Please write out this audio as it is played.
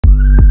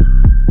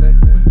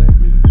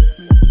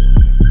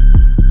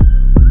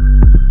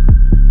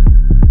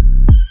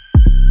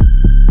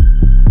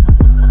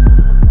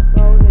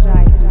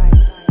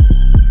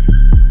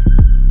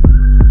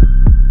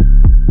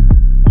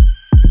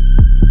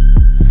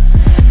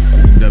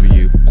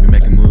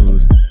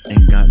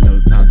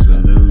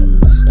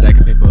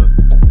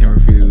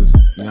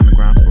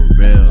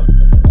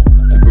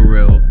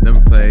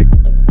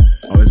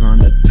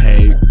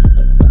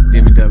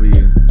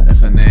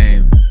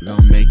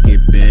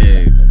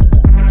big.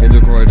 In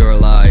the corridor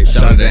light,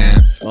 shout a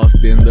dance,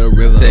 lost in the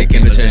rhythm,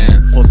 taking a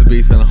chance. Pulse the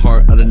beats in the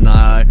heart of the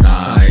night.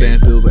 Time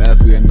stand still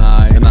as we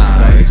ignite.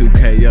 Walking to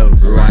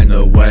chaos, riding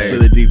away.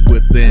 Really deep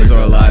within,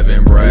 so alive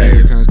and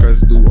brave. Comes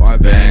curses through our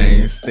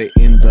veins. Stay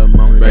in the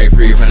moment, break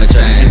free from the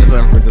chains.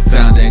 With the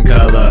sound and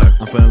color,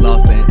 I'm feeling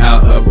lost and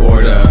out of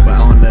order. But I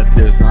don't let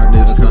this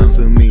darkness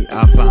consume me.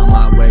 I find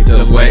my way,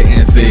 just wait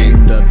and see.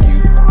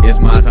 DMW, it's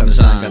my time to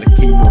shine. Gotta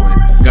keep moving,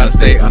 gotta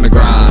stay on the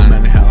grind. No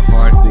matter how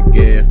hard it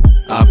gets,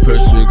 I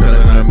push through cause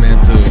I'm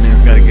meant to.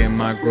 Gotta get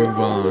my groove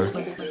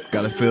on,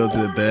 gotta feel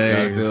the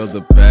bass,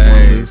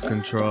 won't lose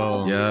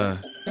control, yeah,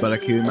 but I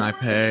keep my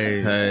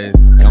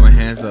pace. Got my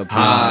hands up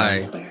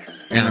high,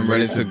 and I'm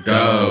ready to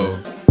go.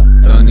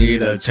 Don't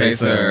need a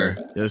chaser,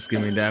 just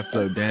give me that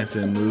flow,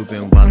 dancing,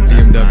 moving while I'm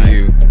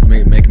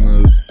DMW, making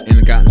moves,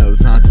 and got no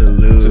time to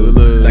lose.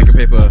 Stack of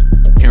paper,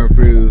 can't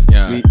refuse,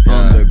 we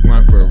on the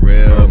grind for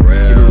real. Keep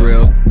it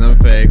real, never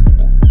fake,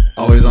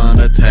 always on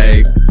the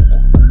take.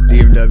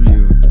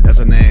 DMW, that's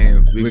our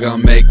name, we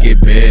gon' make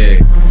it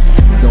big.